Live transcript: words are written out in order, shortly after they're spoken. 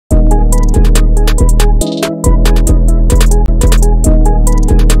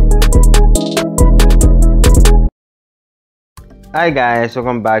Hi guys,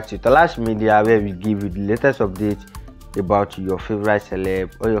 welcome back to Talash Media, where we give you the latest updates about your favorite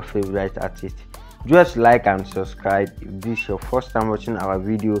celeb or your favorite artist. Just like and subscribe if this is your first time watching our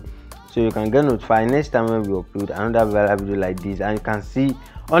video, so you can get notified next time when we upload another viral video like this. And you can see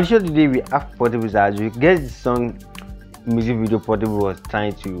on the show today we have Portable Zazu. Guess the song music video Portable was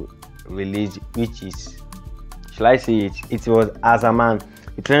trying to release, which is, shall I say it was Azaman,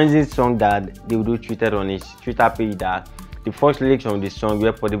 a trending song that Davido tweeted on his Twitter page that the first lyrics on the song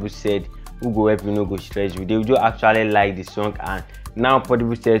where Portable said, "Who go help you no go stress you." Davido actually liked the song, and now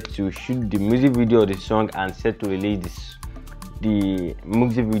Portable said to shoot the music video of the song and set to release the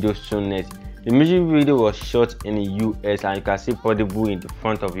music video soon next. The music video was shot in the US, and you can see Portable in the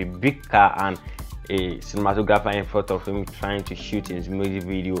front of a big car and a cinematographer in front of him trying to shoot his music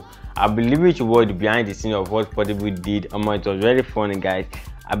video. I believe we should watch the behind the scene of what Portable did. It was very funny, guys.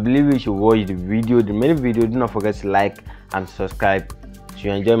 I believe we should watch the video, the main video. Do not forget to like and subscribe to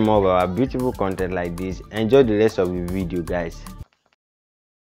enjoy more of our beautiful content like this. Enjoy the rest of the video, guys.